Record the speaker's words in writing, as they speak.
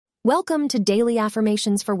Welcome to Daily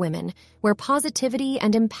Affirmations for Women, where positivity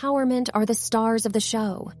and empowerment are the stars of the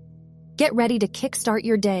show. Get ready to kickstart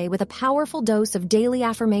your day with a powerful dose of daily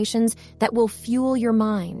affirmations that will fuel your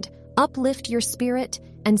mind, uplift your spirit,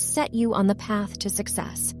 and set you on the path to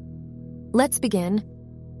success. Let's begin.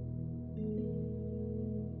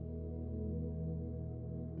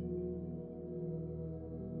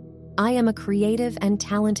 I am a creative and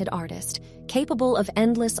talented artist, capable of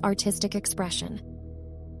endless artistic expression.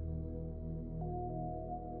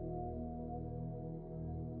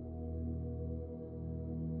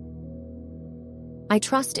 I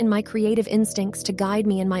trust in my creative instincts to guide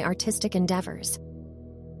me in my artistic endeavors.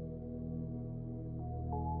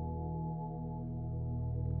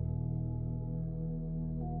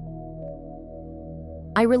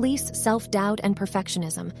 I release self-doubt and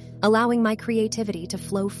perfectionism, allowing my creativity to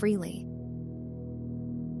flow freely.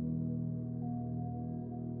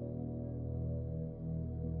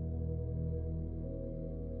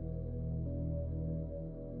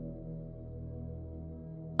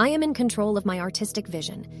 I am in control of my artistic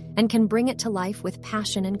vision and can bring it to life with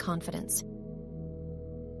passion and confidence.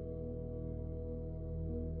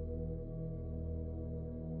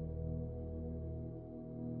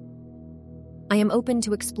 I am open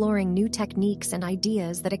to exploring new techniques and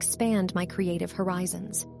ideas that expand my creative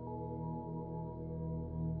horizons.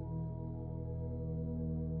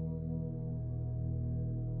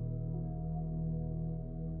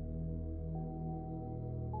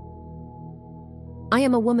 I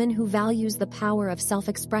am a woman who values the power of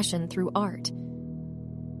self-expression through art.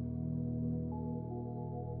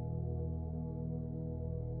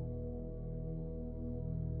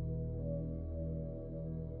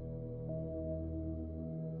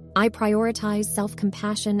 I prioritize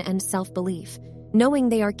self-compassion and self-belief, knowing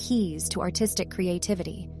they are keys to artistic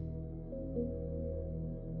creativity.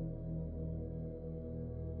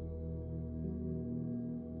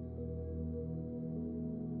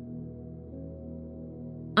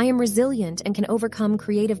 I am resilient and can overcome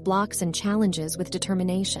creative blocks and challenges with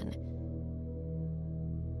determination.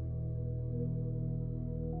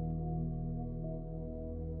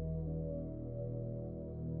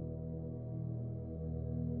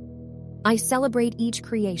 I celebrate each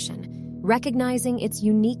creation, recognizing its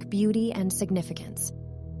unique beauty and significance.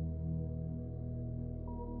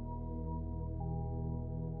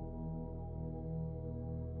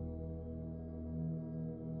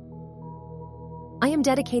 I am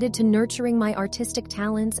dedicated to nurturing my artistic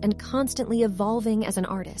talents and constantly evolving as an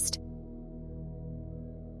artist.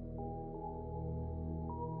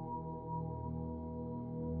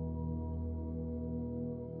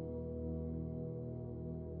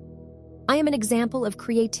 I am an example of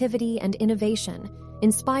creativity and innovation,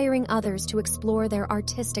 inspiring others to explore their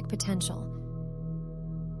artistic potential.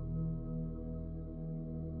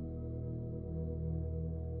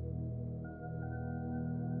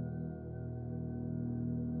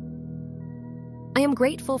 I am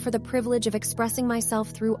grateful for the privilege of expressing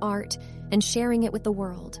myself through art and sharing it with the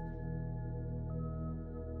world.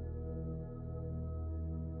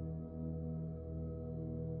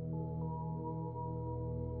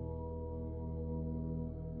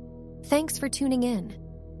 Thanks for tuning in.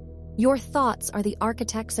 Your thoughts are the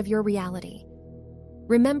architects of your reality.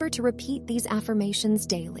 Remember to repeat these affirmations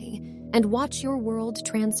daily and watch your world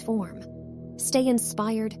transform. Stay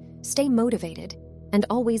inspired, stay motivated, and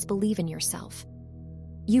always believe in yourself.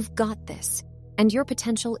 You've got this, and your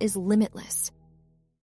potential is limitless.